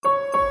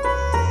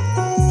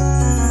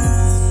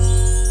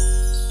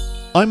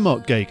I'm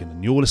Mark Gagan,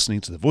 and you're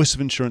listening to the Voice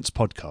of Insurance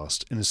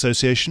podcast in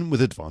association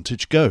with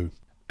Advantage Go,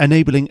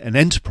 enabling an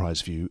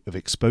enterprise view of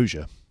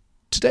exposure.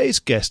 Today's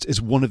guest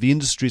is one of the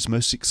industry's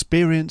most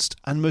experienced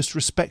and most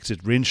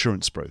respected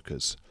reinsurance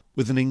brokers,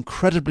 with an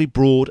incredibly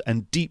broad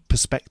and deep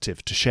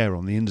perspective to share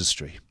on the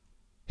industry.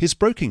 His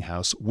broking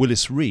house,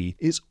 Willis Re,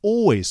 is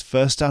always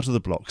first out of the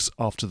blocks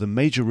after the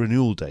major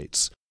renewal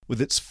dates, with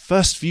its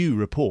first view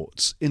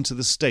reports into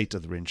the state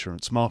of the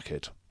reinsurance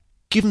market.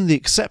 Given the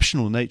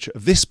exceptional nature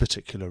of this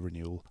particular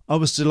renewal, I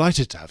was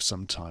delighted to have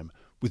some time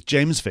with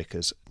James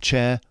Vickers,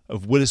 Chair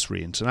of Willis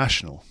Re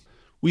International.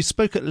 We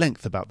spoke at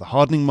length about the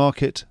hardening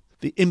market,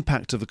 the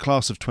impact of the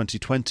class of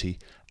 2020,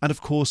 and of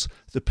course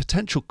the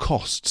potential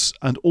costs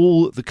and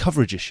all the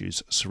coverage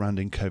issues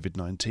surrounding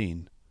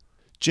COVID-19.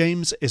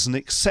 James is an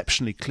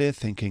exceptionally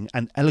clear-thinking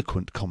and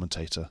eloquent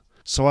commentator,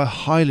 so I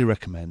highly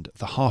recommend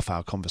the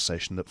half-hour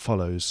conversation that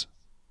follows.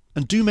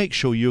 And do make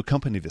sure you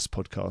accompany this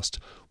podcast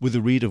with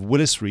a read of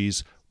Willis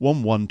Re's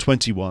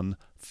 1/1/21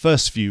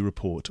 First View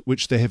report,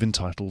 which they have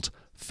entitled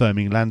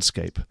Firming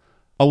Landscape.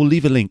 I will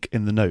leave a link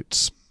in the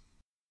notes.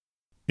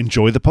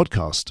 Enjoy the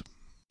podcast.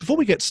 Before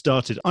we get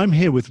started, I'm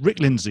here with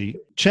Rick Lindsay,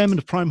 Chairman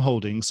of Prime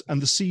Holdings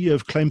and the CEO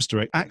of Claims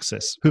Direct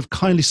Access, who have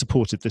kindly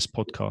supported this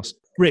podcast.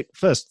 Rick,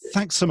 first,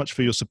 thanks so much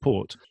for your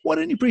support. Why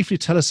don't you briefly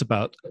tell us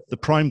about the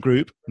Prime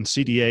Group and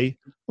CDA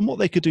and what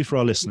they could do for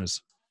our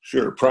listeners?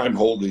 Sure. Prime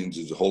Holdings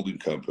is a holding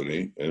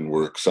company, and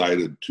we're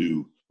excited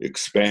to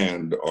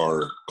expand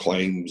our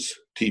claims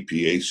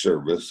TPA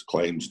service,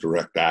 Claims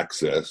Direct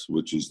Access,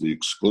 which is the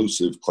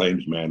exclusive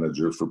claims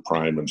manager for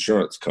Prime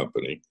Insurance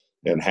Company,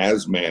 and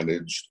has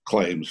managed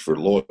claims for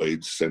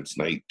Lloyd's since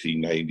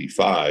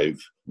 1995,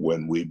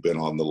 when we've been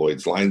on the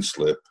Lloyd's line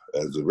slip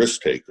as a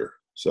risk taker.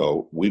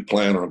 So we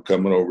plan on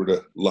coming over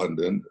to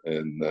London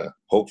and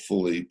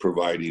hopefully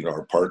providing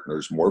our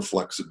partners more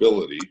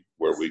flexibility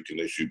where we can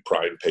issue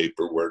prime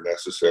paper where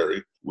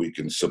necessary. We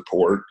can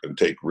support and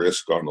take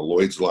risk on the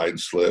Lloyd's line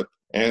slip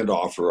and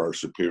offer our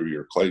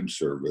superior claim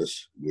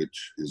service,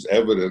 which is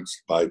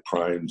evidenced by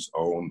Prime's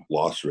own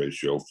loss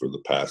ratio for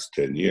the past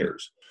 10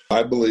 years.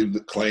 I believe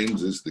that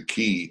claims is the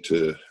key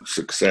to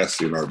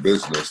success in our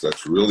business.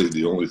 That's really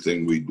the only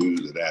thing we do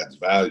that adds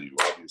value.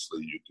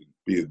 Obviously, you can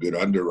be a good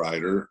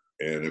underwriter,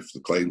 and if the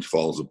claims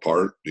falls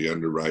apart, the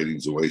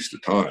underwriting's a waste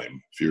of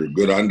time. If you're a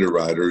good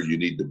underwriter, you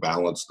need to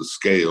balance the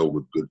scale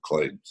with good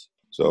claims.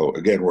 So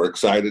again, we're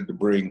excited to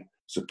bring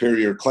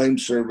superior claim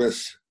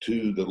service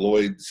to the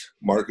Lloyd's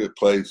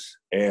marketplace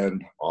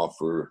and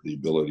offer the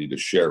ability to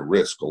share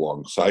risk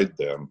alongside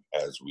them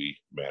as we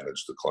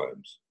manage the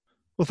claims.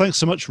 Well, thanks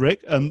so much,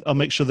 Rick. I'll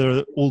make sure there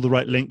are all the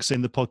right links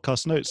in the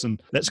podcast notes,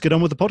 and let's get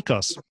on with the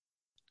podcast.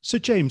 So,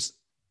 James,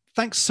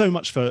 thanks so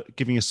much for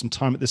giving us some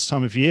time at this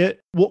time of year.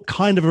 What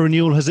kind of a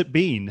renewal has it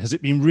been? Has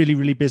it been really,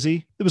 really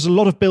busy? There was a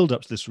lot of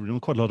build-up to this renewal,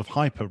 quite a lot of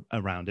hype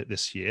around it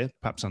this year,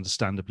 perhaps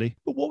understandably.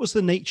 But what was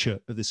the nature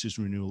of this year's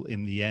renewal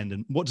in the end,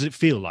 and what does it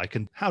feel like,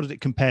 and how did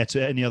it compare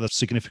to any other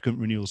significant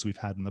renewals we've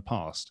had in the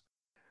past?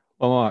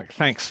 Well, Mark,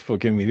 thanks for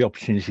giving me the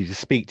opportunity to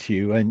speak to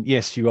you. And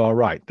yes, you are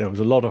right. There was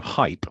a lot of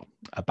hype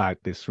about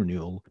this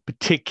renewal,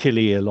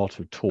 particularly a lot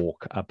of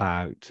talk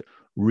about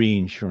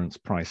reinsurance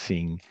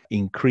pricing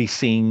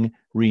increasing,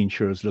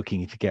 reinsurers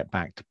looking to get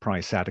back to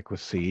price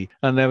adequacy.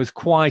 And there was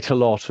quite a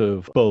lot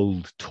of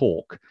bold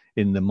talk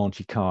in the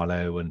Monte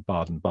Carlo and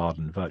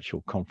Baden-Baden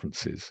virtual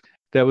conferences.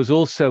 There was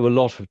also a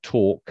lot of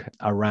talk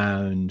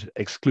around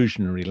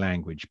exclusionary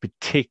language,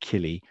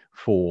 particularly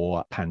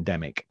for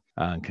pandemic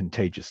and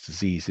contagious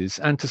diseases,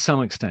 and to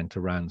some extent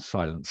around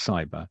silent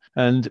cyber.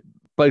 And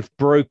both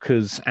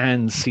brokers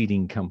and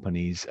ceding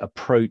companies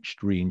approached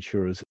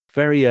reinsurers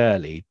very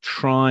early,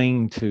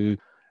 trying to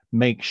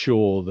make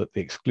sure that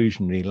the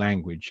exclusionary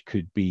language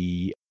could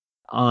be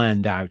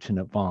ironed out in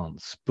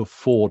advance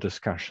before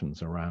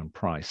discussions around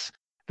price.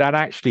 That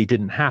actually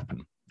didn't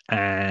happen.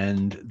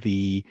 And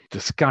the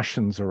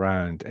discussions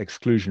around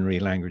exclusionary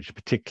language,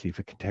 particularly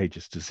for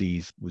contagious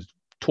disease, was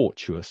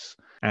tortuous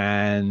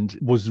and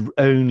was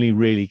only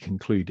really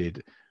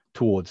concluded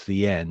towards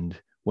the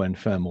end when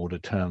firm order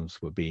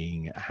terms were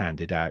being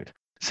handed out.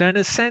 So in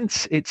a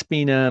sense, it's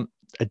been a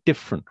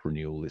different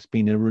renewal. It's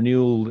been a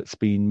renewal that's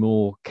been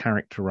more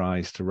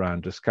characterized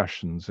around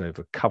discussions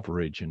over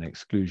coverage and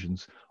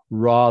exclusions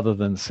rather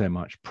than so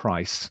much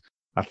price.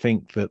 I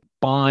think that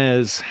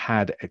buyers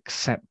had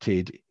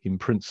accepted in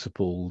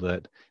principle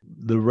that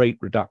the rate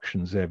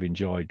reductions they've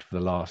enjoyed for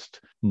the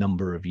last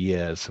number of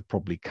years have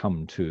probably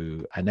come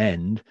to an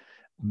end.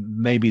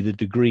 Maybe the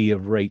degree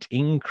of rate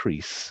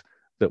increase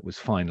that was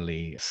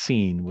finally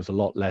seen was a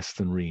lot less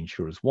than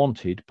reinsurers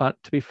wanted, but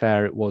to be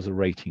fair, it was a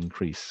rate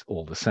increase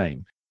all the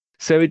same.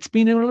 So it's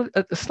been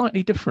a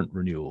slightly different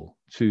renewal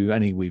to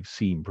any we've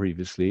seen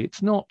previously.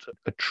 It's not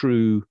a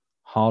true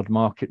hard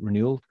market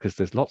renewal because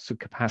there's lots of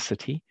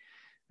capacity.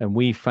 And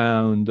we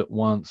found that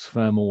once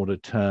firm order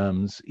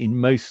terms in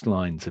most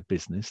lines of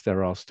business,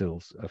 there are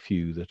still a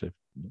few that are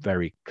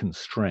very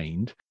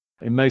constrained.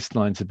 In most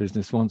lines of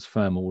business, once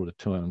firm order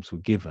terms were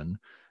given,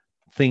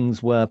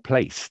 things were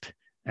placed.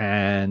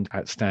 and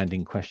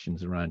outstanding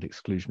questions around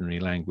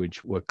exclusionary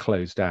language were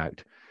closed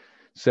out.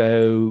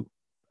 So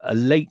a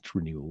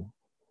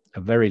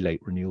very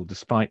late renewal,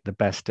 despite the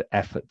best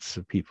efforts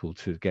of people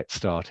to get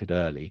started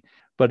early.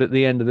 But at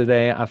the end of the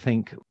day, I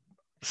think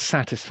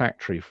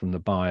satisfactory from the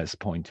buyer's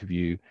point of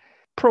view,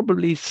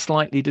 probably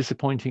slightly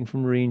disappointing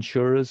from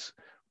reinsurers,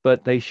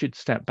 but they should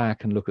step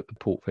back and look at the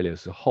portfolio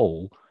as a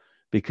whole,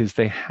 because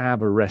they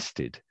have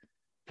arrested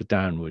the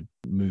downward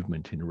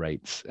movement in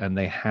rates and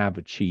they have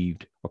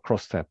achieved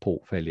across their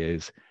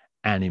portfolios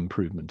an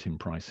improvement in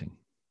pricing.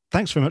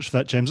 Thanks very much for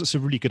that, James. That's a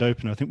really good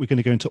opener. I think we're going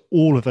to go into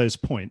all of those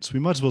points. We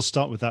might as well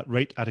start with that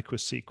rate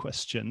adequacy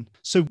question.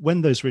 So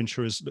when those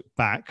reinsurers look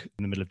back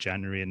in the middle of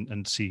January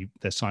and see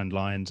their signed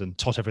lines and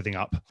tot everything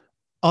up,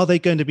 are they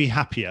going to be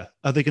happier?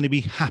 Are they going to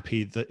be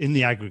happy that in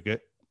the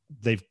aggregate,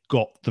 they've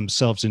got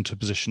themselves into a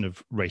position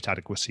of rate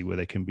adequacy where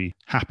they can be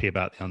happy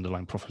about the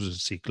underlying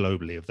profitability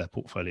globally of their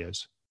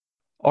portfolios?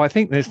 Oh, I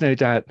think there's no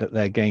doubt that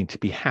they're going to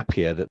be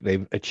happier that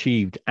they've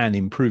achieved an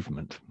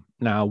improvement.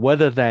 Now,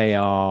 whether they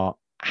are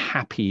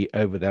happy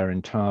over their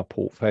entire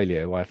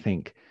portfolio, I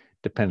think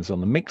depends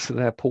on the mix of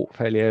their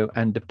portfolio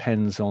and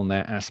depends on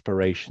their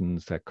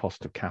aspirations, their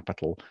cost of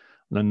capital,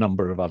 and a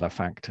number of other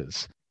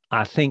factors.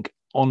 I think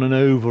on an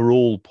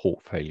overall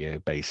portfolio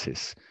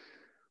basis,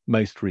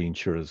 most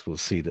reinsurers will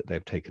see that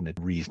they've taken a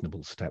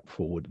reasonable step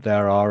forward.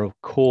 There are, of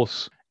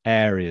course,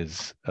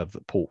 areas of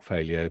the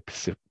portfolio,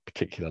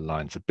 particular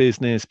lines of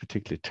business,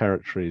 particular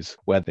territories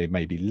where they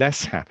may be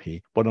less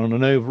happy, but on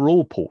an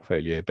overall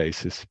portfolio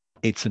basis,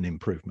 it's an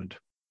improvement.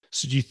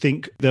 So do you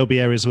think there'll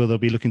be areas where they'll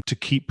be looking to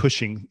keep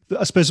pushing?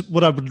 I suppose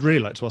what I would really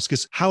like to ask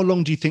is, how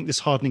long do you think this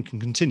hardening can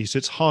continue? So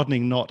it's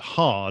hardening, not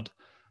hard.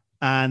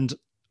 And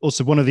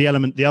also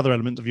the other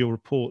element of your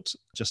report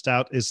just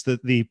out is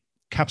that the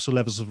capital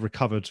levels have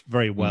recovered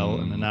very well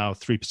and are now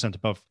 3%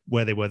 above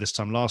where they were this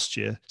time last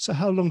year. So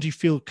how long do you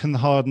feel can the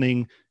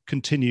hardening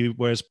continue,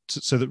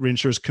 so that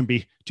reinsurers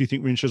do you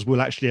think reinsurers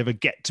will actually ever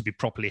get to be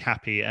properly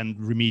happy and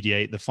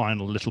remediate the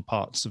final little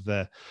parts of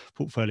their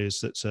portfolios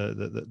that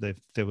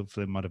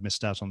they might have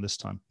missed out on this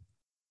time?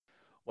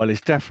 Well, it's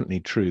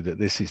definitely true that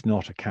this is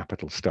not a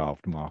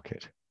capital-starved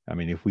market. I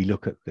mean, if we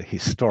look at the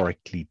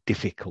historically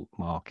difficult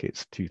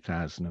markets,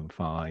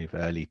 2005,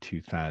 early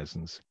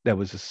 2000s, there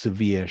was a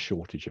severe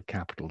shortage of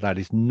capital. That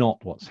is not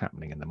what's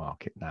happening in the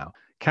market now.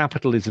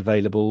 Capital is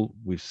available.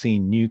 We've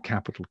seen new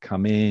capital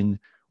come in.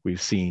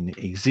 We've seen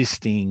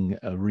existing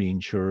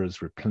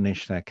reinsurers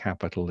replenish their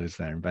capital as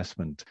their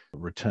investment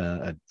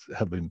return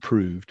have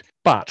improved.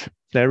 But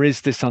there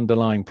is this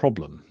underlying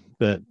problem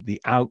that the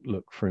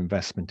outlook for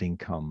investment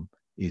income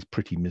is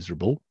pretty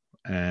miserable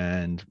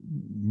and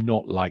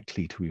not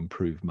likely to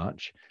improve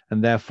much.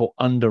 And therefore,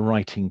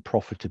 underwriting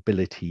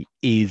profitability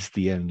is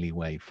the only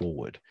way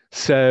forward.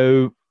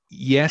 So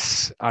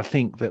yes, I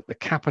think that the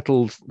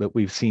capital that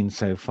we've seen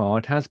so far,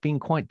 it has been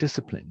quite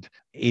disciplined.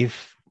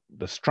 If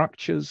the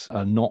structures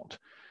are not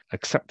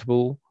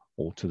acceptable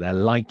or to their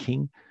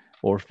liking,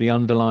 or if the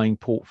underlying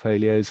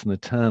portfolios and the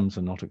terms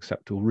are not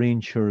acceptable,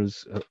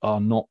 reinsurers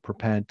are not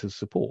prepared to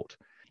support.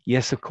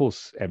 Yes, of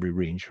course, every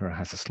reinsurer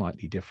has a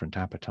slightly different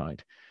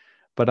appetite.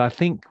 But I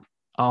think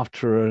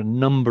after a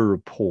number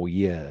of poor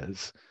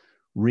years,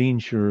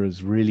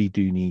 reinsurers really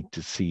do need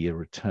to see a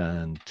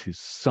return to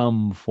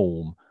some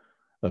form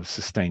of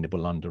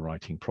sustainable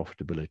underwriting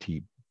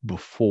profitability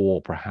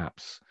before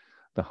perhaps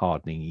the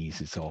hardening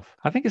eases off.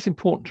 I think it's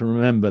important to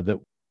remember that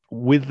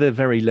with the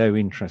very low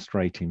interest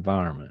rate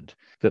environment,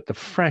 that the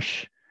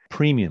fresh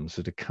premiums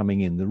that are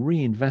coming in, the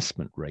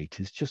reinvestment rate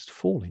is just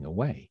falling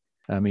away.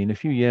 I mean, a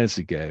few years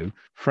ago,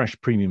 fresh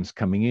premiums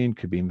coming in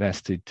could be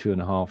invested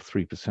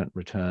 2.5%, 3%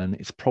 return.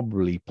 It's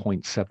probably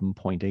 0.7%,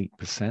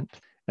 0.8%.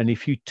 And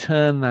if you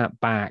turn that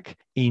back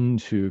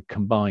into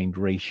combined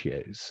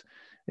ratios,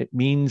 it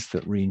means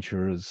that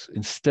reinsurers,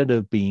 instead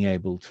of being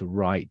able to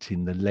write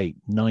in the late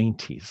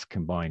 90s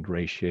combined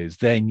ratios,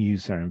 then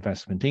use their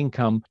investment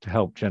income to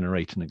help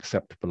generate an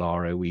acceptable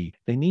ROE,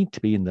 they need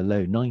to be in the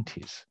low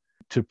 90s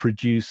to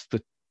produce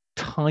the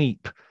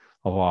type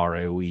of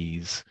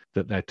ROEs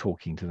that they're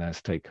talking to their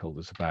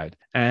stakeholders about.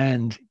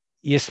 And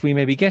yes, we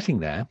may be getting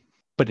there,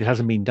 but it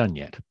hasn't been done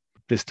yet.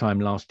 This time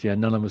last year,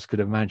 none of us could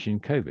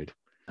imagine COVID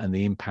and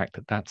the impact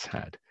that that's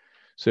had.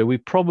 So we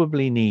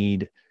probably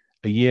need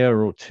a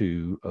year or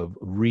two of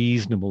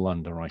reasonable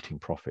underwriting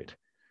profit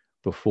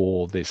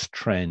before this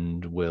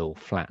trend will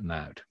flatten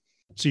out.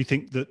 So you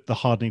think that the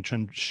hardening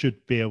trend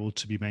should be able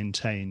to be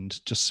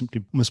maintained just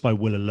simply almost by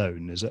will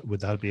alone? Would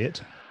that be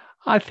it?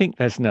 I think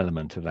there's an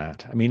element of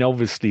that. I mean,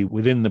 obviously,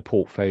 within the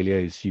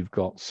portfolios, you've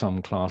got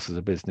some classes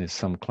of business,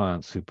 some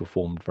clients who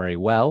performed very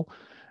well,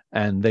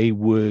 and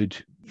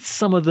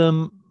some of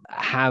them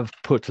have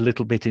put a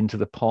little bit into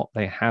the pot.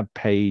 They have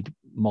paid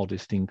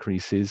modest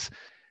increases.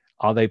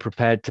 Are they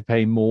prepared to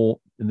pay more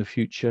in the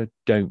future?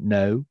 Don't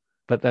know.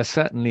 But there's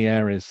certainly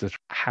areas that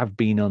have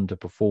been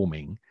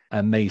underperforming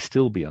and may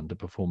still be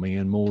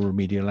underperforming, and more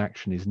remedial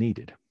action is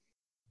needed.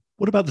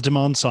 What about the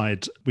demand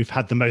side? We've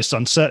had the most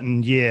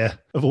uncertain year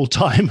of all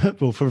time,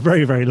 well, for a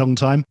very, very long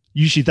time.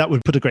 Usually that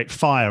would put a great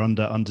fire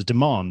under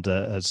demand,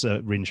 as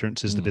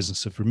reinsurance is the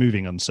business of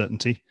removing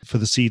uncertainty for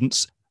the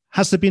cedents.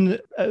 Has there been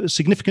a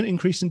significant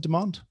increase in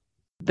demand?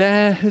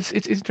 It's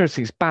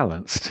interesting, it's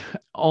balanced.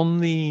 On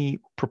the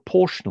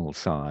proportional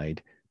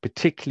side,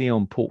 particularly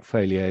on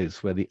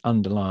portfolios where the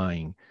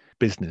underlying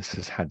business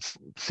has had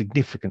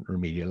significant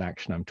remedial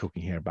action. I'm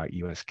talking here about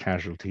US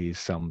casualties,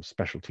 some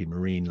specialty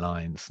marine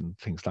lines and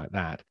things like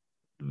that.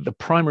 The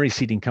primary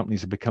ceding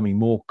companies are becoming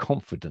more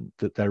confident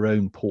that their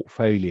own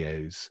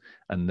portfolios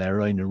and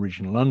their own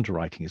original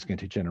underwriting is going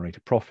to generate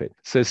a profit.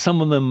 So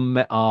some of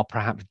them are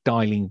perhaps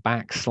dialing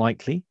back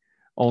slightly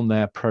on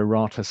their pro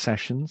rata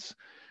sessions.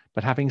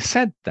 But having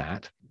said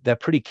that, they're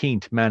pretty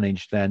keen to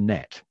manage their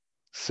net.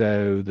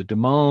 So the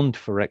demand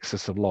for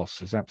excess of loss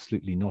has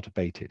absolutely not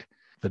abated.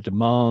 The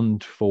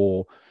demand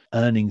for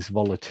earnings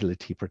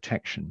volatility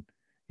protection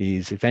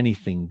is, if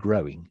anything,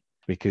 growing,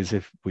 because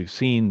if we've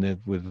seen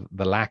with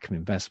the lack of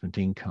investment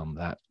income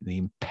that the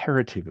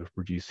imperative of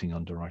producing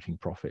underwriting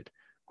profit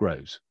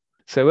grows.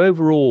 So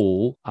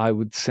overall, I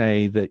would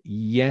say that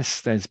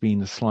yes, there's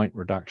been a slight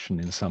reduction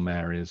in some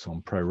areas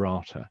on pro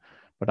rata,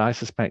 but I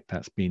suspect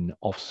that's been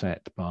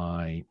offset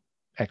by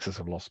excess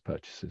of loss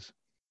purchases.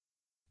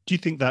 Do you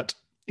think that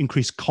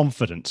increased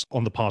confidence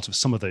on the part of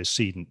some of those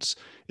cedents,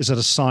 is that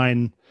a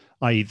sign,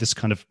 i.e. this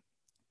kind of,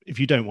 if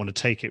you don't want to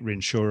take it,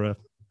 reinsurer,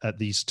 at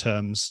these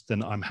terms,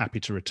 then I'm happy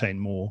to retain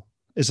more?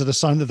 Is it a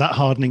sign that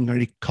hardening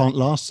really can't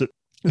last, that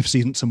if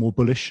cedents are more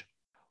bullish?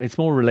 It's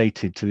more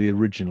related to the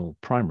original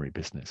primary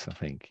business, I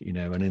think,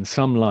 and in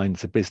some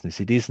lines of business,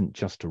 it isn't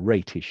just a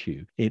rate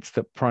issue. It's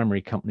that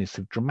primary companies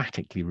have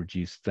dramatically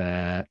reduced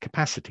their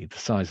capacity, the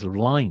size of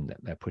line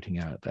that they're putting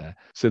out there.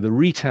 So the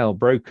retail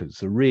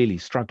brokers are really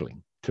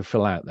struggling to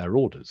fill out their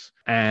orders.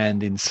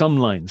 And in some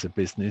lines of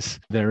business,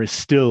 there is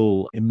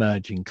still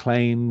emerging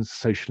claims,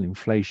 social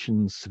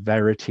inflation,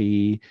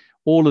 severity,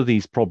 all of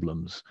these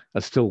problems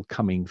are still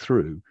coming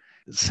through.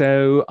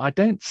 So I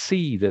don't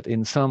see that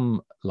in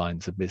some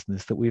lines of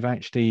business that we've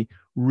actually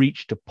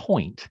reached a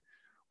point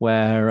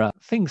where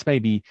things may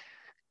be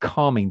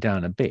calming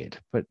down a bit,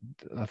 but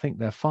I think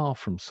they're far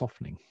from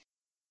softening.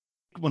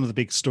 One of the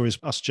big stories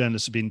us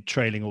journalists have been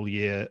trailing all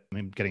year,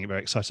 getting very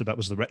excited about,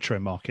 was the retro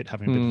market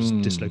having a bit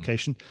of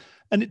dislocation.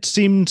 And it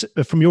seemed,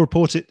 from your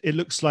report, it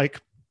looks like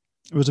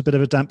it was a bit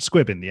of a damp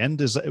squib in the end.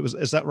 Is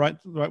that right?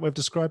 The right way of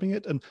describing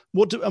it? And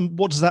what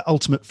does that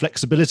ultimate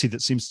flexibility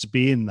that seems to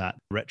be in that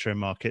retro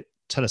market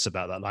tell us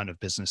about that line of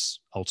business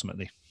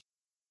ultimately?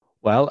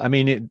 Well,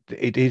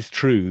 it is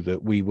true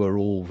that we were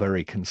all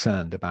very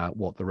concerned about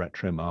what the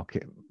retro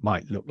market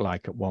might look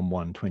like at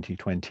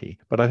 1/1/2020.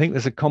 But I think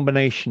there's a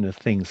combination of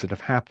things that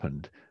have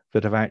happened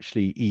that have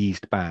actually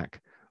eased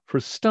back. For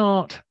a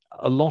start,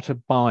 a lot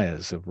of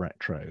buyers of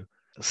retro,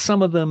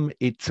 some of them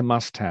it's a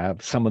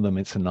must-have, some of them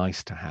it's a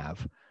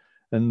nice-to-have.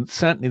 And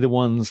certainly the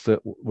ones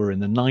that were in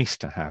the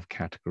nice-to-have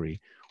category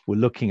were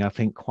looking, I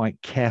think,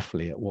 quite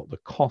carefully at what the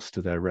cost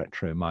of their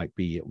retro might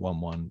be at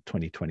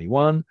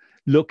 1/1/2021,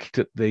 looked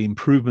at the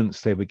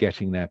improvements they were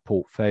getting in their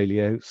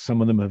portfolio.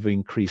 Some of them have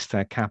increased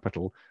their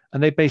capital,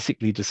 and they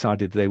basically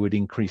decided they would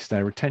increase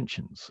their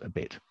retentions a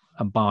bit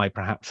and buy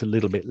perhaps a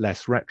little bit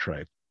less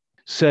retro.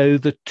 So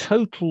the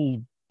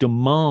total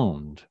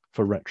demand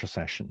for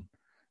retrocession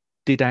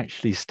did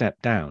actually step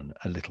down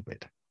a little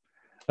bit.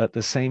 At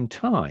the same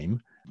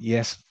time,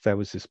 yes, there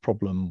was this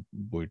problem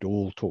we'd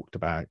all talked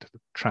about,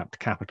 trapped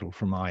capital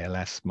from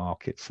ILS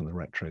markets on the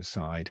retro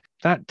side.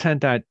 That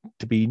turned out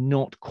to be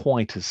not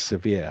quite as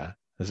severe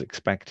as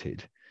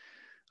expected.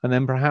 And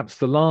then perhaps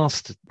the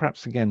last,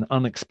 perhaps again,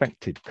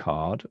 unexpected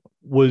card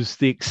was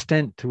the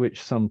extent to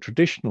which some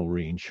traditional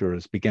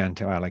reinsurers began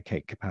to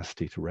allocate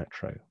capacity to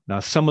retro. Now,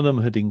 some of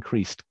them had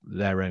increased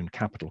their own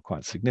capital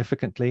quite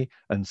significantly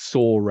and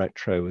saw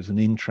retro as an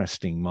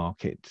interesting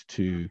market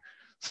to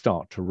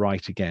start to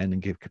write again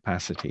and give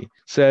capacity.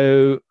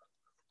 So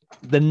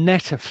the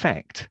net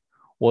effect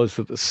was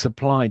that the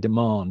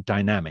supply-demand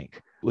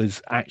dynamic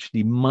was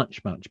actually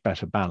much, much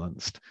better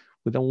balanced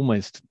with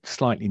almost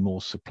slightly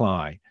more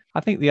supply. I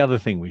think the other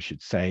thing we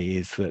should say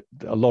is that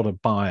a lot of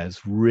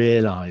buyers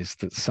realized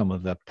that some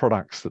of the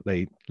products that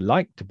they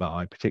liked to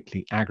buy,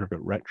 particularly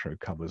aggregate retro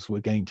covers, were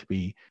going to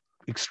be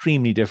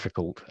extremely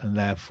difficult and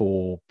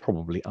therefore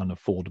probably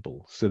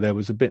unaffordable. So there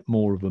was a bit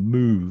more of a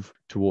move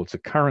towards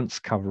occurrence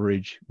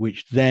coverage,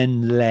 which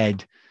then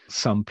led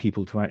some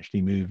people to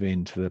actually move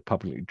into the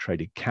publicly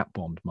traded cat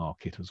bond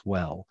market as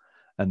well.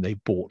 And they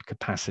bought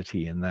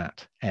capacity in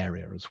that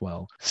area as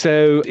well.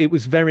 So it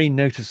was very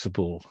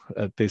noticeable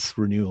at this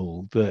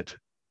renewal that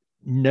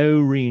no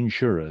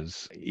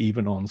reinsurers,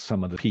 even on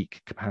some of the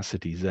peak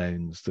capacity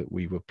zones that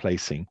we were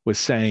placing, were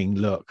saying,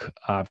 look,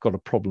 I've got a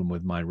problem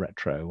with my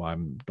retro.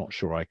 I'm not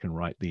sure I can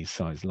write these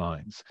size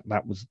lines.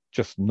 That was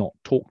just not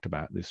talked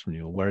about this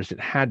renewal, whereas it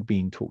had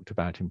been talked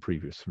about in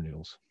previous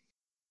renewals.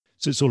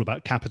 So it's all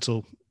about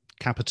capital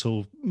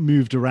capital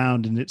moved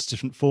around in its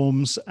different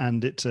forms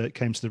and it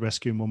came to the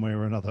rescue in one way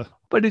or another.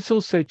 But it's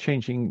also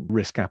changing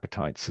risk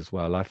appetites as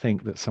well. I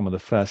think that some of the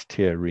first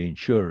tier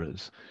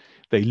reinsurers,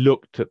 they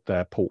looked at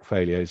their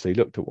portfolios, they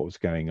looked at what was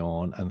going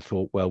on and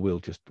thought, well,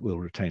 we'll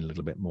retain a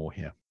little bit more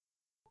here.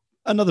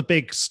 Another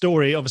big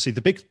story, obviously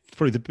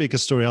probably the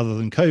biggest story other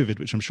than COVID,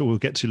 which I'm sure we'll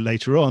get to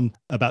later on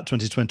about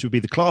 2020, would be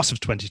the class of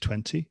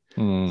 2020.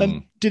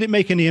 Did it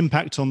make any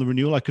impact on the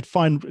renewal? I could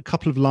find a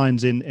couple of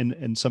lines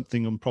in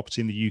something on property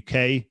in the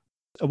UK.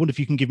 I wonder if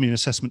you can give me an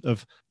assessment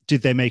of,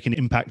 did they make an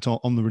impact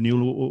on the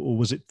renewal, or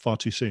was it far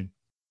too soon?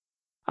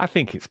 I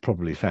think it's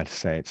probably fair to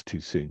say it's too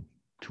soon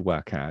to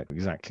work out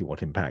exactly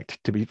what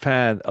impact. To be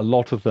fair, a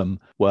lot of them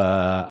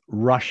were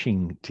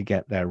rushing to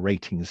get their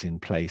ratings in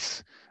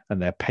place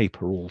and their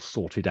paper all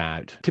sorted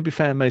out. To be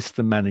fair, most of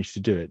them managed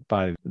to do it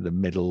by the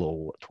middle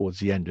or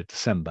towards the end of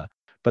December.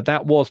 But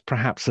that was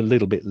perhaps a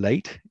little bit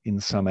late in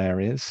some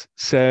areas.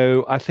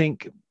 So I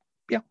think,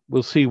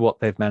 we'll see what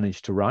they've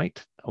managed to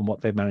write and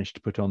what they've managed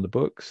to put on the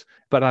books.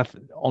 But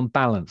on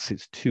balance,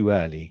 it's too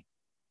early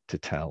to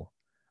tell.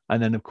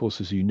 And then, of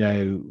course, as you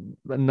know,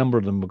 a number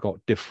of them have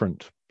got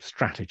different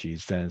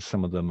strategies. A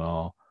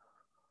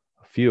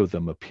few of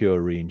them are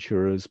pure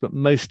reinsurers, but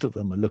most of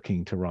them are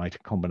looking to write a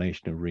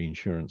combination of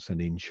reinsurance and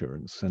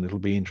insurance. And it'll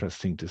be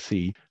interesting to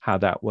see how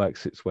that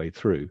works its way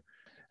through.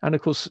 And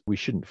of course, we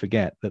shouldn't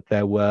forget that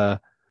there were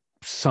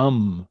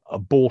some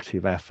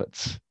abortive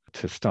efforts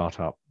to start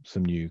up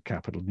some new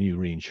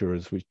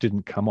reinsurers, which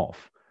didn't come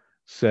off.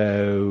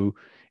 So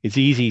it's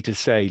easy to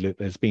say, look,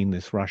 there's been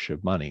this rush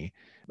of money.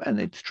 And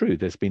it's true,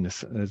 there's been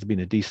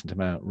a decent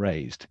amount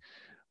raised.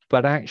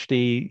 But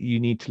actually,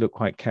 you need to look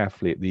quite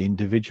carefully at the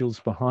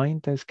individuals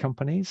behind those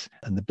companies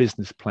and the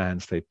business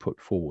plans they put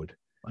forward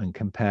and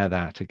compare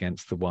that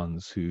against the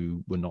ones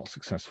who were not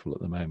successful at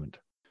the moment.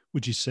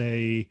 Would you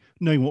say,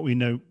 knowing what we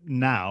know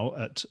now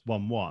at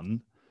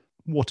 1/1,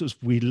 what has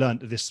we learned,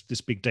 this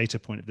big data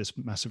point of this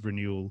massive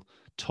renewal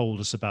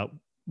told us about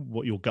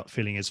what your gut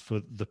feeling is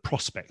for the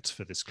prospects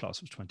for this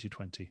class of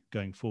 2020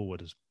 going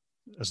forward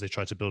as they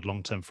try to build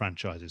long-term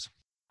franchises?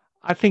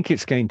 I think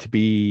it's going to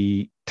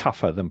be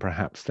tougher than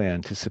perhaps they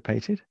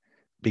anticipated,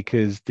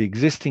 because the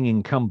existing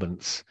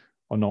incumbents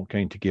are not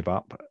going to give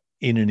up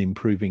in an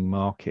improving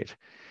market.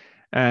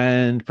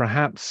 And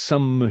perhaps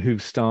some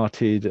who've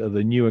started,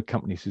 the newer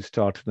companies who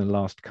started in the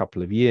last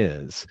couple of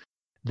years,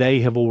 they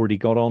have already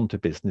got onto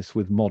business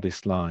with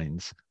modest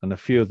lines, and a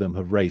few of them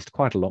have raised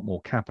quite a lot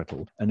more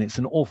capital. And it's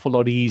an awful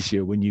lot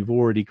easier when you've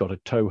already got a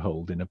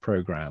toehold in a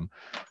program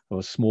or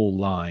a small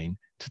line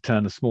to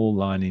turn a small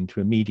line into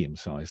a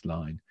medium-sized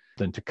line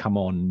than to come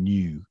on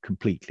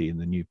completely in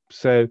the new.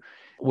 So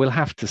we'll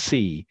have to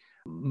see.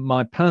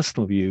 My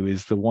personal view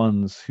is the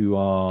ones who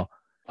are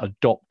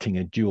adopting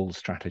a dual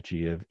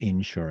strategy of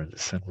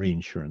insurance and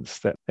reinsurance,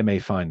 that they may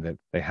find that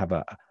they have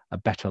a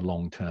better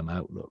long-term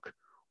outlook.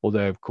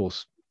 Although, of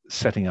course,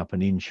 setting up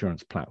an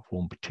insurance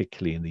platform,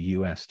 particularly in the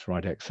US, to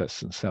write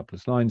excess and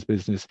surplus lines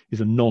business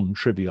is a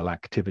non-trivial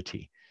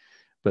activity.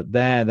 But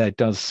there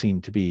does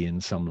seem to be,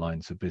 in some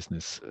lines of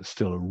business,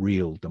 still a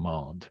real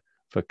demand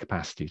for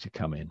capacity to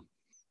come in.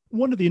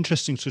 One of the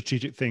interesting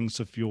strategic things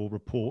of your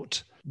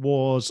report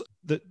was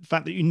the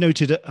fact that you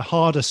noted a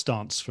harder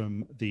stance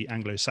from the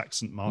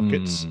Anglo-Saxon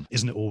markets.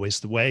 Isn't it always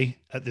the way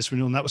at this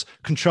renewal? And that was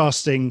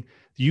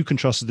you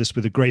contrasted this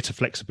with a greater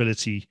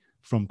flexibility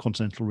from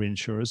continental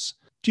reinsurers.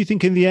 Do you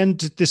think in the end,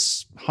 did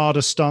this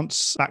harder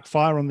stance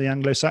backfire on the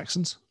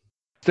Anglo-Saxons?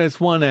 There's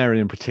one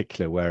area in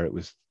particular where it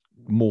was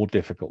more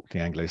difficult, the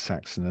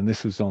Anglo-Saxon, and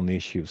this was on the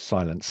issue of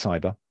silent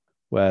cyber,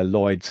 where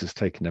Lloyd's has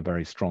taken a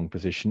very strong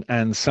position,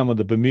 and some of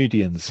the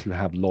Bermudians who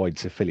have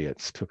Lloyd's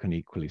affiliates took an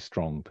equally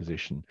strong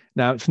position.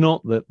 Now, it's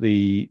not that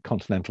the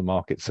continental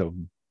markets are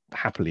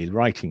happily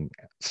writing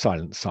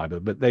silent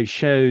cyber, but they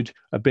showed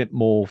a bit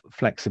more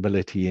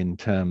flexibility in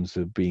terms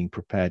of being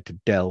prepared to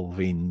delve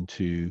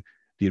into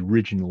the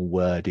original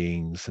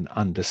wordings and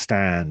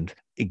understand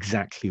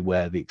exactly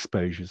where the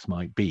exposures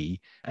might be.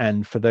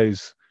 And for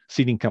those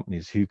seeding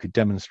companies who could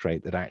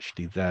demonstrate that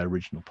actually their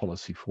original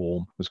policy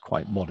form was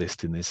quite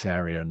modest in this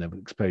area and their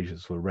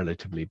exposures were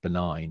relatively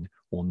benign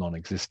or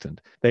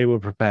non-existent, they were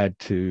prepared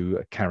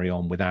to carry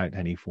on without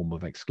any form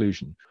of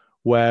exclusion.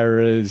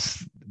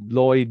 Whereas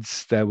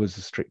Lloyd's, there was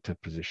a stricter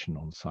position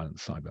on silent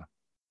cyber.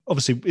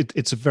 Obviously,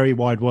 it's a very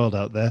wide world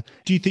out there.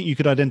 Do you think you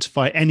could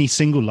identify any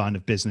single line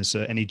of business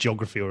or any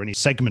geography or any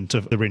segment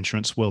of the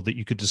reinsurance world that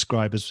you could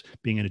describe as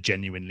being in a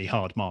genuinely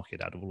hard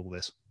market out of all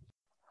this?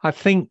 I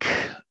think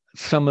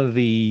some of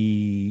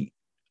the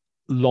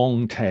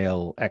long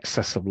tail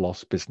excess of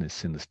loss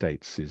business in the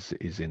States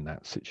is in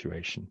that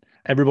situation.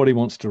 Everybody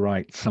wants to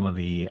write some of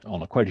the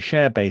on a quota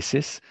share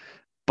basis,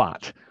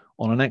 but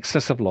on an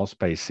excess of loss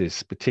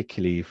basis,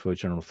 particularly for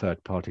general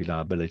third-party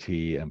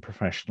liability and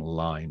professional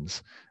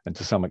lines, and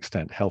to some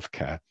extent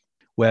healthcare,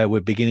 where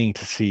we're beginning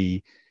to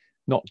see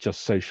not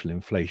just social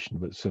inflation,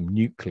 but some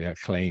nuclear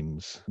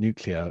claims,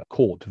 nuclear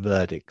court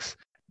verdicts,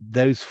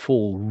 those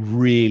fall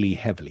really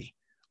heavily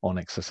on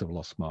excess of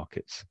loss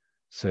markets.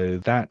 So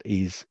that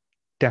is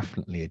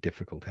definitely a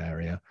difficult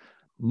area.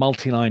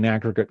 Multi-line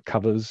aggregate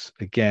covers,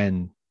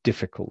 again,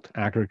 difficult.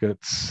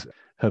 Aggregates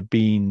have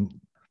been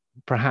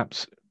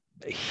perhaps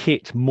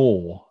hit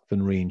more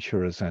than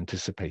reinsurers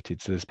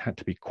anticipated. So there's had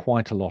to be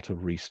quite a lot of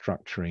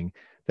restructuring.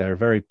 They're a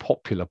very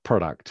popular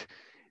product,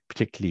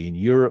 particularly in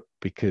Europe,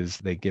 because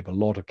they give a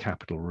lot of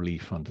capital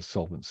relief under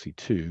Solvency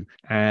II.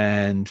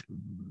 And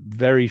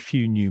very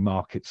few new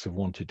markets have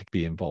wanted to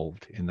be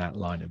involved in that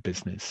line of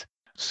business.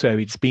 So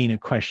it's been a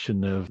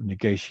question of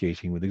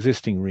negotiating with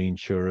existing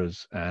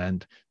reinsurers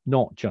and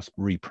not just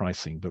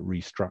repricing, but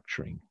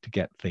restructuring to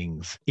get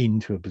things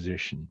into a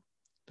position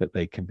that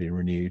they can be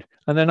renewed.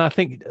 And then I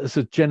think as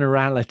a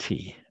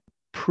generality,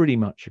 pretty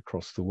much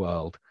across the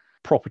world,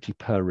 property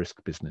per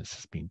risk business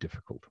has been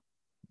difficult.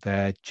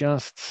 There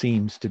just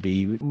seems to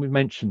be, we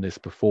mentioned this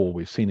before,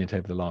 we've seen it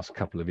over the last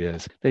couple of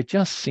years, there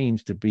just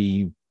seems to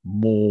be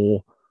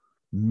more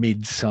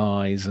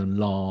mid-size and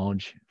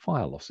large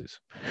fire losses.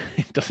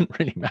 It doesn't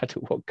really matter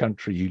what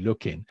country you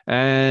look in.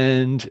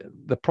 And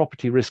the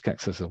property risk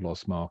excess of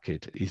loss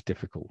market is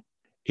difficult.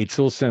 It's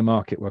also a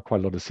market where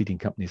quite a lot of seeding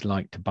companies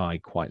like to buy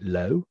quite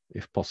low,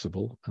 if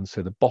possible. And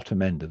so the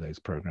bottom end of those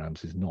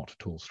programs is not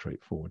at all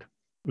straightforward.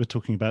 We're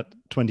talking about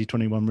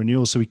 2021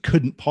 renewals, so we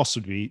couldn't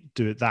possibly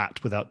do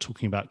that without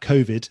talking about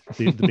COVID,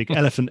 the big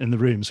elephant in the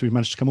room. So we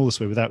managed to come all this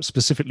way without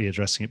specifically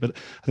addressing it. But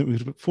I think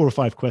we've got 4 or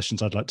 5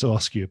 questions I'd like to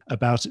ask you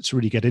about it to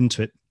really get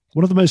into it.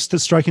 One of the most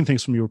striking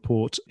things from your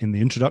report in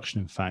the introduction,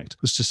 in fact,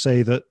 was to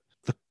say that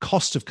the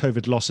cost of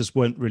COVID losses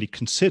weren't really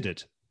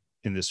considered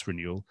in this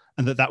renewal,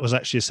 and that was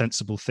actually a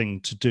sensible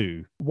thing to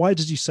do. Why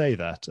did you say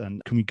that?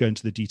 And can we go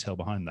into the detail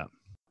behind that?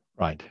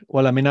 Right.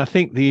 Well, I mean, I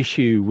think the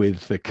issue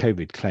with the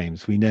COVID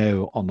claims, we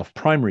know on the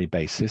primary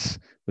basis,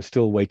 we're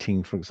still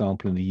waiting, for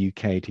example, in the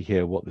UK to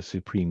hear what the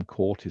Supreme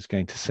Court is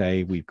going to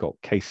say. We've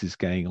got cases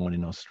going on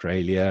in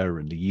Australia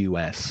and the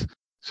US.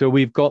 So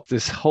we've got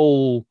this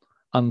whole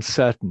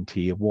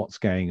uncertainty of what's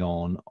going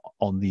on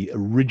the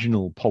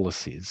original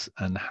policies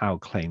and how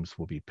claims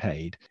will be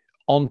paid.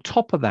 On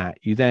top of that,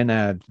 you then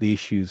add the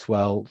issues,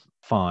 well,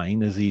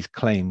 fine, as these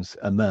claims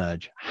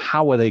emerge,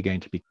 how are they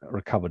going to be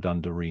recovered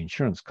under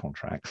reinsurance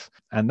contracts?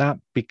 And that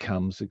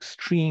becomes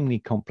extremely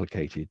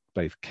complicated,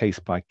 both case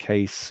by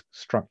case,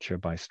 structure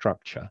by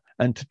structure.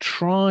 And to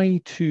try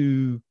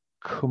to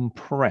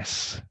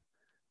compress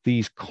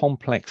these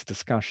complex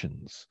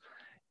discussions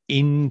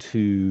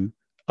into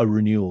a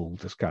renewal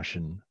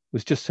discussion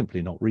was just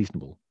simply not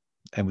reasonable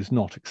and was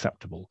not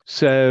acceptable.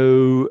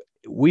 So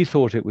we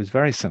thought it was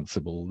very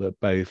sensible that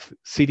both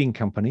seeding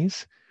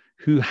companies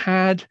who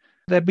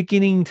they're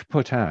beginning to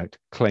put out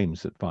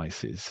claims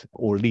advices,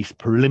 or at least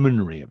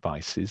preliminary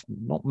advices,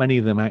 not many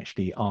of them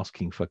actually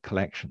asking for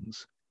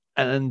collections,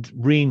 and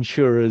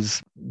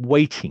reinsurers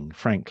waiting,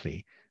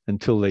 frankly,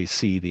 until they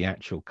see the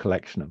actual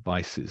collection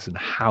advices and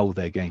how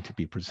they're going to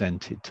be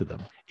presented to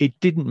them. It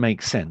didn't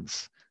make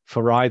sense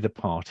for either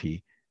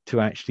party to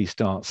actually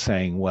start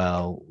saying,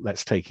 well,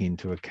 let's take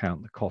into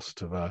account the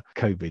cost of a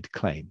COVID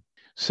claim.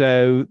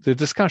 So the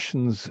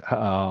discussions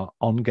are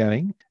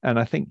ongoing, and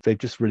I think they've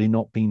just really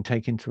not been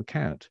taken into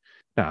account.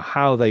 Now,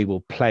 how they will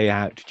play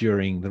out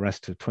during the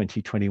rest of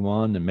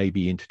 2021 and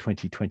maybe into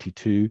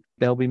 2022,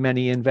 there'll be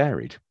many and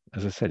varied.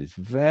 As I said, it's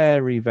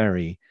very,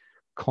 very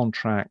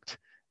contract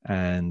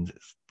and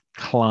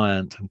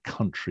client and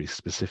country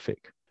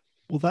specific.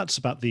 Well, that's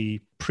about the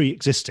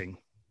pre-existing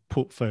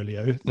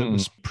portfolio that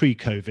was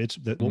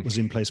pre-COVID, that what was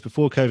in place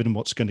before COVID and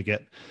what's going to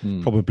get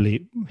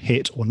probably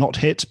hit or not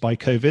hit by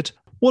COVID.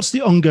 What's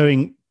the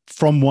ongoing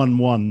from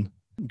 1/1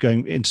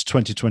 going into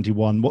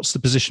 2021? What's the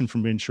position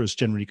from reinsurers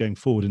generally going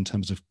forward in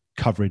terms of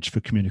coverage for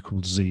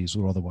communicable disease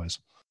or otherwise?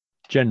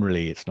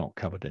 Generally, it's not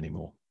covered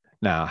anymore.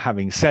 Now,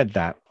 having said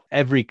that,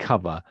 every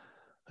cover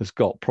has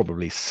got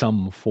probably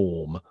some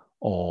form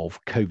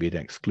of COVID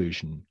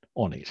exclusion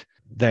on it.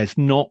 There's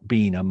not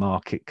been a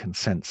market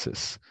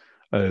consensus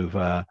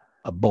over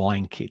a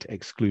blanket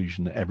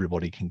exclusion that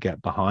everybody can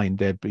get behind.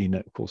 There have been,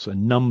 of course, a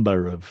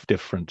number of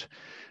different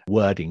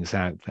wordings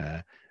out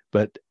there,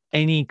 but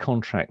any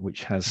contract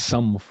which has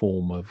some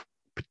form of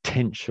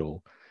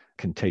potential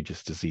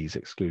contagious disease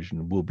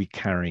exclusion will be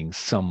carrying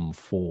some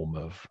form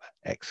of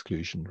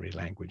exclusionary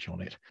language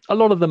on it. A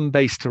lot of them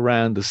based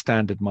around the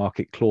standard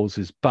market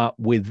clauses, but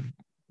with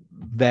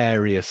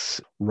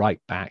various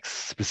write-backs,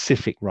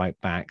 specific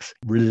write-backs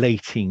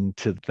relating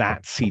to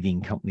that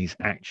seeding company's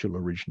actual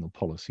original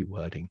policy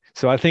wording.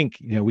 So I think,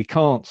 we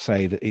can't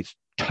say that it's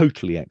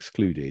totally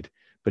excluded,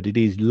 but it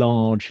is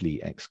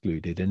largely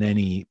excluded, and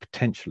any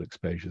potential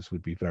exposures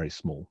would be very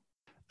small.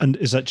 And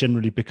is that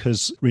generally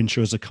because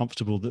reinsurers are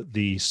comfortable that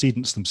the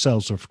cedents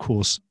themselves are, of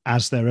course,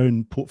 as their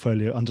own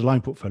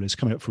underlying portfolios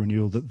coming up for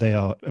renewal, that they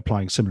are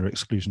applying similar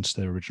exclusions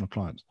to their original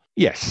clients?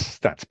 Yes,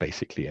 that's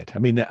basically it. I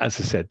mean, as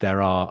I said,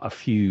 there are a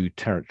few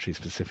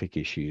territory-specific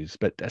issues,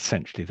 but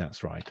essentially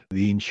that's right.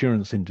 The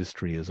insurance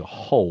industry as a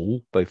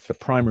whole, both the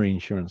primary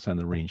insurance and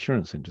the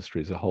reinsurance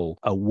industry as a whole,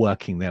 are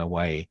working their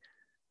way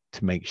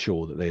to make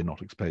sure that they're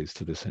not exposed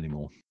to this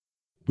anymore.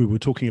 We were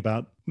talking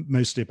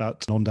mostly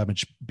about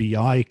non-damage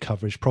BI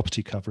coverage,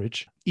 property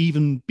coverage.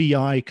 Even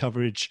BI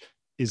coverage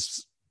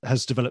is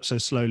has developed so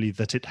slowly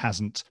that it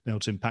hasn't been able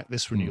to impact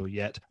this renewal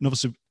yet. And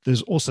obviously,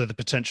 there's also the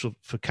potential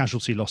for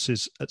casualty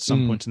losses at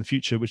some point in the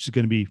future, which is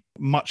going to be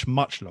much,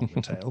 much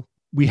longer tail.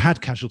 We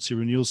had casualty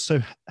renewals.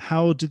 So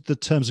how did the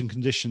terms and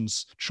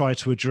conditions try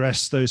to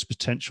address those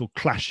potential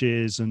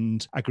clashes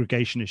and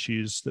aggregation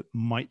issues that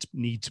might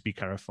need to be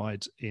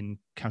clarified in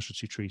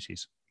casualty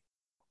treaties?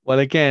 Well,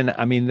 again,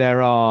 I mean,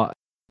 there are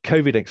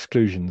COVID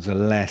exclusions are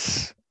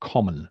less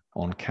common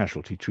on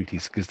casualty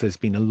treaties because there's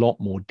been a lot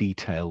more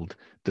detailed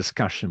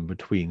discussion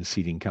between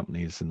ceding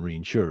companies and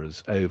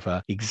reinsurers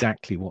over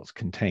exactly what's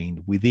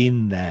contained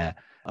within their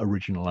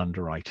original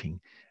underwriting.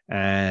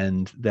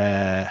 And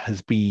there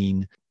has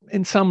been,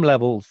 in some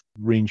levels,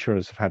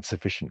 reinsurers have had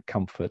sufficient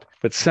comfort,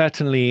 but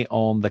certainly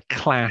on the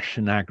clash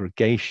and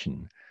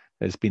aggregation,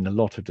 there's been a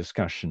lot of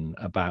discussion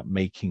about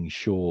making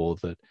sure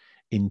that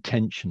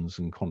intentions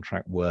and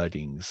contract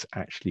wordings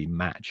actually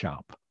match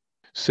up.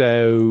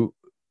 So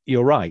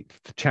you're right,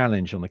 the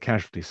challenge on the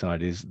casualty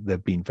side is there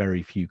have been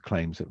very few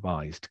claims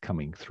advised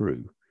coming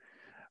through.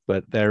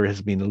 But there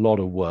has been a lot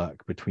of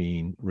work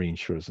between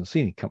reinsurers and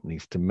ceding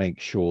companies to make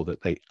sure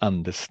that they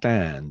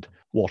understand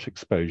what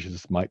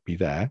exposures might be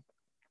there,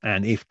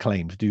 and if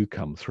claims do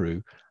come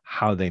through,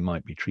 how they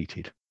might be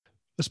treated.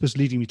 I suppose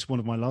leading me to one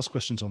of my last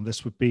questions on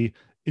this would be,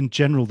 in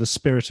general, the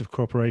spirit of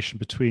cooperation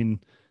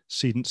between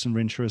cedents and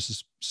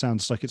reinsurers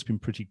sounds like it's been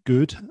pretty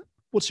good.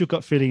 What's your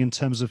gut feeling in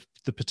terms of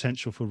the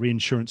potential for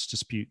reinsurance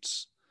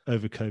disputes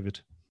over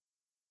COVID?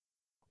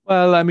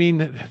 Well, I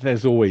mean,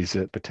 there's always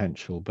a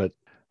potential, but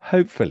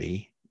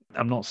hopefully,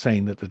 I'm not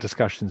saying that the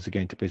discussions are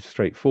going to be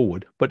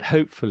straightforward, but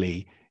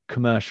hopefully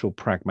commercial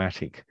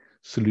pragmatic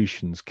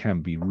solutions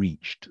can be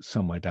reached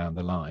somewhere down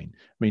the line.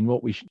 I mean,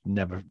 what we should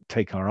never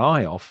take our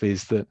eye off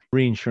is that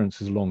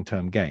reinsurance is a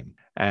long-term game,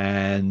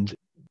 and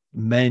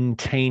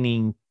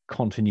maintaining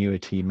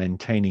continuity,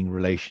 maintaining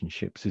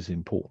relationships is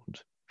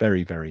important,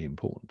 very, very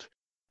important.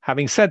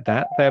 Having said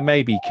that, there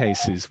may be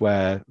cases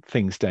where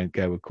things don't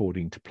go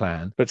according to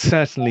plan, but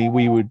certainly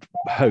we would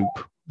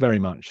hope very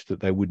much that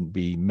there wouldn't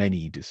be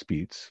many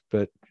disputes,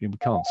 but we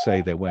can't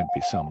say there won't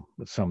be some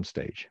at some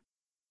stage.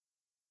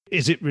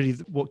 Is it really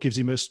what gives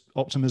you most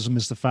optimism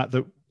is the fact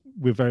that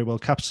we're very well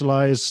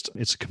capitalized,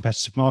 it's a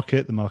competitive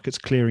market, the market's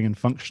clearing and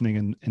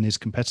functioning and is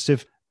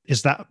competitive?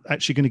 Is that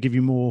actually going to give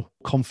you more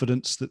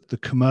confidence that the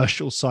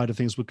commercial side of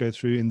things will go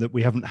through, in that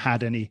we haven't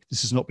had any,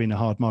 this has not been a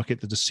hard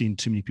market that has seen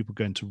too many people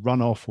going to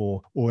run off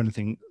or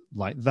anything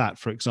like that,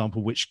 for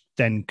example, which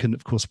then can,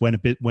 of course, when a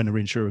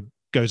reinsurer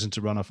goes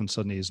into runoff and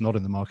suddenly is not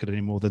in the market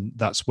anymore, then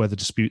that's where the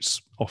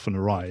disputes often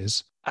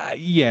arise.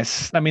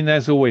 Yes. I mean,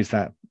 there's always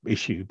that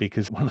issue,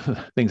 because one of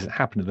the things that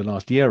happened in the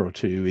last year or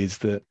two is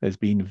that there's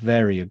been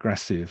very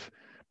aggressive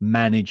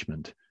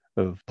management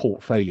of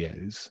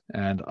portfolios,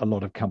 and a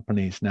lot of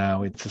companies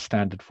now, it's a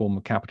standard form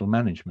of capital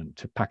management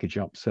to package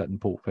up certain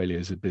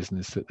portfolios of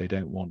business that they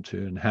don't want to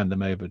and hand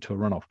them over to a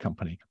runoff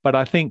company. But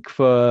I think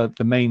for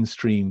the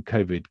mainstream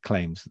COVID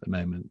claims at the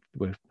moment,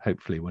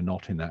 hopefully we're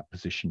not in that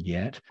position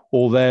yet.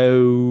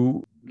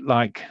 Although,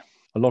 like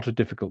a lot of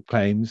difficult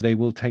claims, they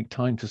will take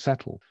time to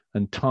settle.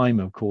 And time,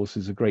 of course,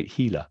 is a great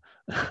healer.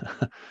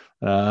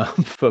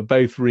 For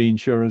both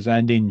reinsurers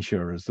and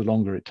insurers. The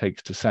longer it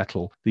takes to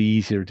settle, the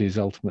easier it is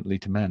ultimately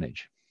to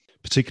manage.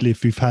 Particularly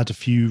if we've had a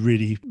few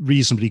really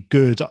reasonably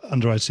good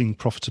underwriting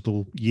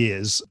profitable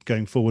years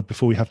going forward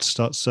before we have to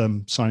start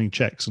signing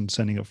checks and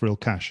sending off real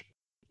cash.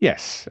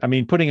 Yes. I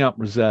mean, putting up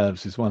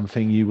reserves is one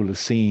thing. You will have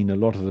seen a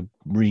lot of the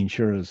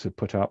reinsurers have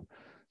put up,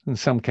 in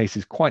some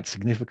cases, quite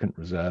significant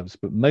reserves,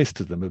 but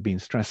most of them have been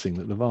stressing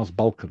that the vast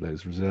bulk of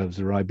those reserves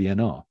are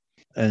IBNR.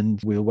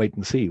 And we'll wait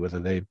and see whether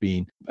they've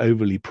been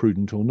overly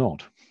prudent or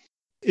not.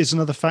 Is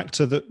another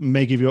factor that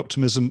may give you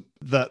optimism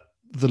that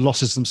the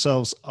losses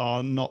themselves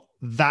are not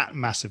that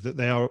massive, that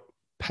they are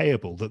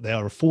payable, that they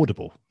are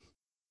affordable?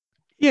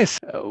 Yes.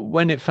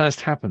 When it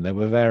first happened, there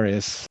were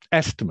various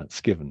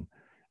estimates given,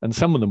 and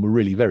some of them were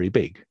really very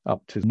big,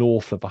 up to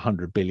north of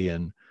 $100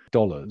 billion.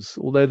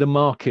 Although the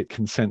market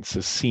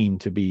consensus seemed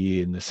to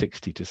be in the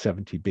 $60 to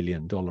 $70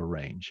 billion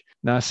range.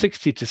 Now,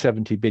 $60 to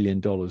 $70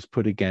 billion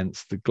put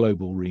against the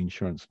global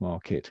reinsurance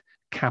market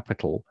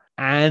capital,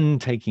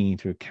 and taking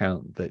into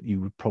account that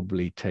you would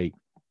probably take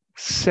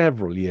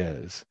several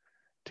years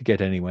to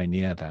get anywhere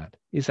near that,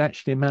 is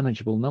actually a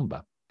manageable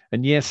number.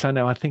 And yes, I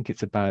know, I think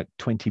it's about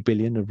 20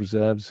 billion of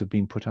reserves have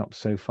been put up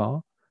so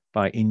far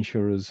by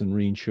insurers and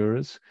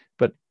reinsurers.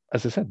 But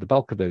as I said, the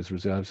bulk of those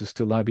reserves are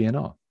still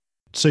IBNR.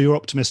 So you're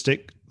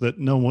optimistic that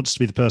no one wants to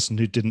be the person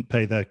who didn't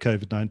pay their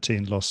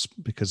COVID-19 loss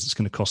because it's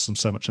going to cost them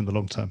so much in the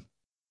long term?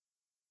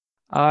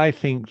 I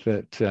think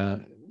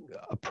that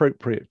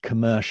appropriate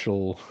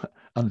commercial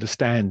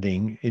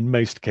understanding in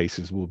most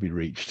cases will be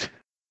reached.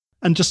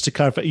 And just to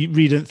clarify, you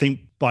really don't think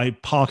by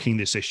parking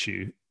this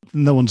issue,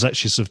 no one's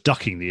actually sort of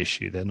ducking the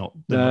issue?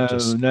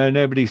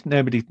 Nobody.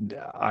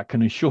 I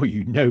can assure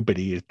you,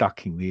 nobody is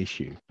ducking the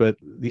issue. But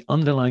the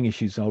underlying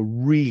issues are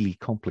really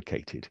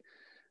complicated.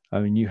 I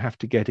mean, you have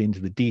to get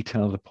into the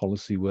detail of the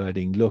policy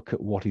wording, look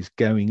at what is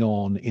going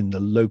on in the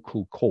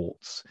local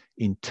courts,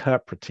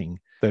 interpreting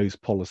those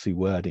policy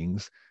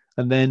wordings,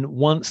 And then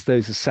once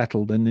those are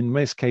settled, and in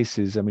most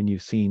cases, I mean,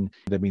 you've seen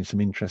there have been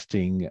some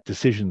interesting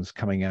decisions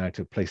coming out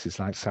of places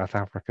like South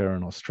Africa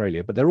and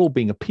Australia, but they're all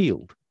being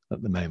appealed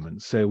at the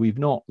moment. So we've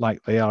not,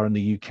 like they are in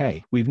the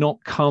UK, we've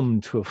not come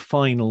to a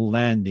final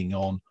landing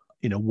on,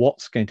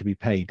 what's going to be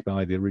paid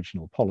by the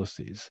original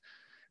policies.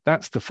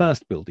 That's the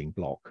first building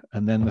block.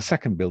 And then the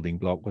second building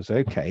block was,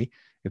 okay,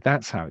 if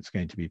that's how it's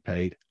going to be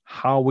paid,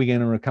 how are we going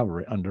to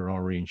recover it under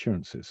our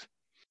reinsurances?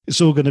 It's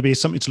all going to be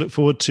something to look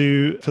forward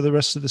to for the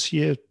rest of this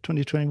year,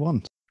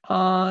 2021.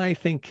 I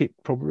think it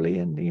probably,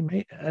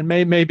 maybe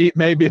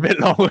a bit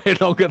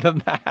longer than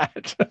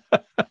that.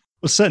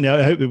 Well, certainly,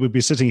 I hope that we'll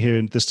be sitting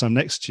here this time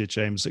next year,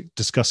 James,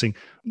 discussing,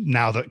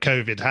 now that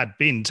COVID had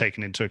been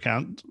taken into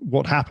account,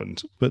 what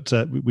happened. But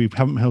we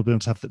haven't been able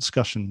to have that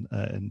discussion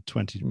in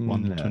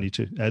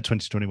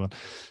 2021.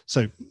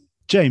 So,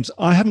 James,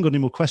 I haven't got any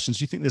more questions.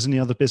 Do you think there's any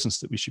other business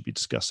that we should be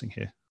discussing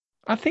here?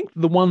 I think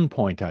the one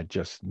point I'd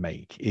just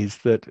make is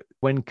that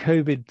when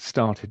COVID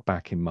started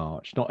back in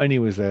March, not only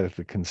was there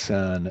the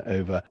concern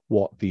over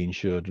what the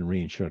insured and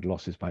reinsured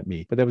losses might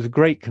be, but there was a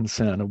great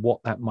concern of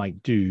what that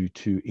might do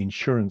to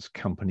insurance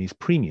companies'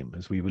 premium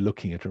as we were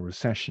looking at a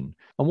recession.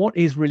 And what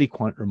is really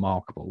quite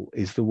remarkable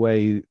is the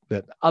way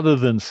that, other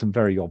than some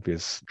very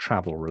obvious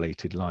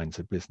travel-related lines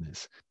of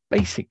business,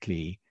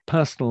 basically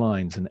personal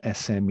lines and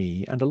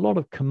SME and a lot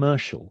of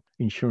commercial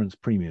insurance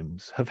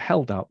premiums have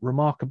held up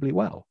remarkably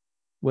well.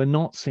 We're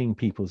not seeing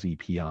people's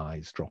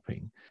EPIs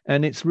dropping.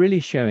 And it's really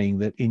showing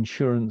that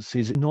insurance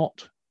is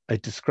not a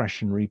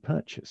discretionary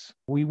purchase.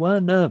 We were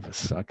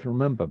nervous. I can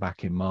remember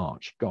back in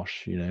March,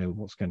 gosh,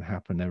 what's going to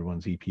happen?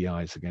 Everyone's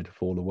EPIs are going to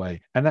fall away.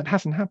 And that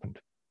hasn't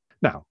happened.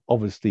 Now,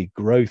 obviously,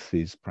 growth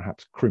is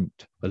perhaps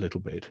crimped a little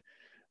bit,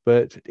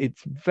 but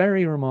it's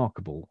very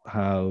remarkable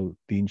how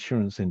the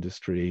insurance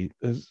industry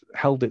has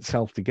held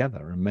itself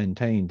together and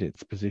maintained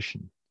its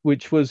position,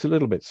 which was a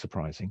little bit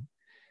surprising.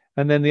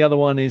 And then the other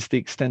one is the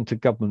extent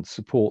of government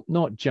support,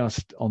 not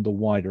just on the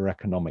wider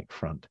economic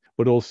front,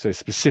 but also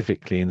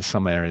specifically in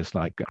some areas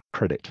like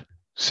credit.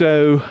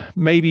 So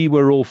maybe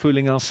we're all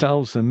fooling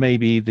ourselves, and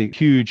maybe the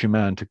huge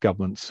amount of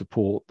government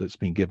support that's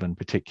been given,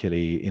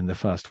 particularly in the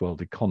first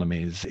world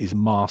economies, is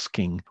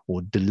masking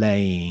or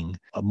delaying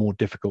a more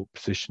difficult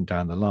position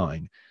down the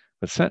line.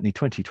 But certainly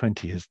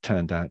 2020 has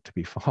turned out to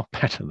be far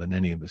better than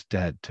any of us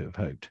dared to have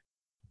hoped.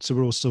 So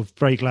we're all still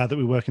very glad that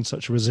we work in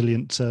such a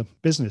resilient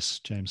business,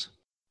 James.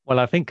 Well,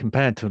 I think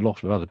compared to a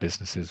lot of other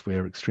businesses,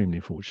 we're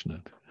extremely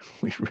fortunate.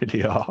 We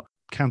really are.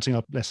 Counting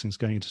our blessings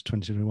going into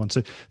 2021.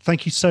 So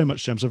thank you so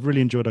much, James. I've really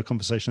enjoyed our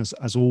conversation,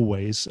 as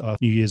always, our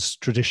New Year's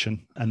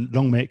tradition, and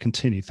long may it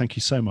continue. Thank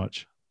you so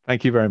much.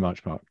 Thank you very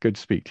much, Mark. Good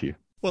to speak to you.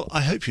 Well, I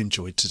hope you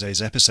enjoyed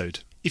today's episode.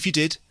 If you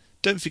did,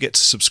 don't forget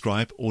to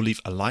subscribe or leave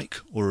a like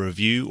or a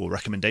review or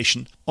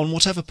recommendation on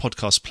whatever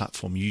podcast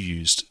platform you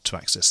used to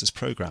access this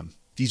programme.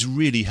 These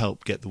really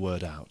help get the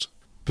word out.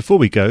 Before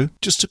we go,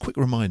 just a quick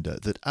reminder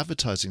that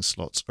advertising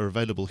slots are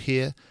available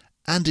here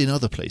and in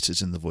other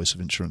places in the Voice of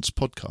Insurance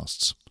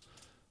podcasts.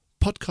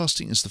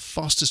 Podcasting is the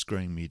fastest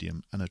growing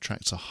medium and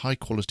attracts a high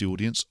quality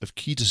audience of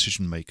key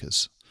decision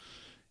makers.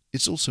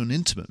 It's also an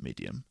intimate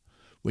medium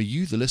where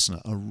you, the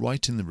listener, are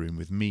right in the room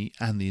with me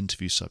and the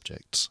interview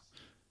subjects.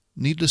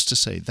 Needless to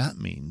say, that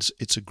means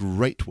it's a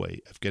great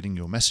way of getting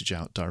your message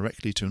out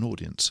directly to an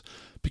audience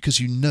because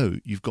you know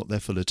you've got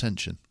their full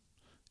attention.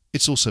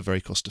 It's also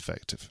very cost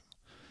effective.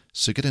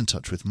 So get in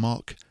touch with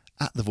Mark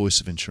at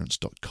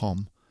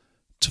thevoiceofinsurance.com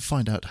to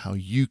find out how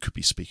you could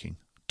be speaking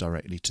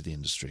directly to the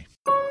industry.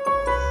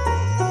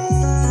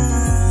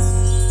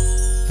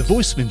 The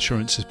Voice of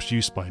Insurance is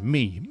produced by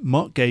me,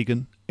 Mark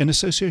Gagan, in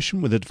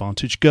association with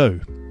Advantage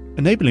Go,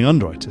 enabling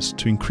underwriters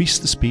to increase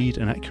the speed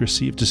and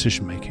accuracy of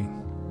decision making.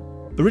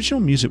 The original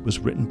music was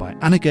written by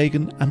Anna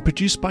Gagan and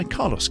produced by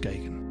Carlos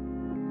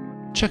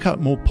Gagan. Check out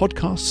more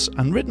podcasts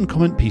and written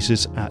comment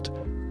pieces at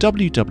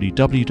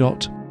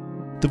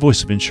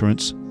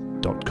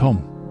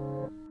www.thevoiceofinsurance.com.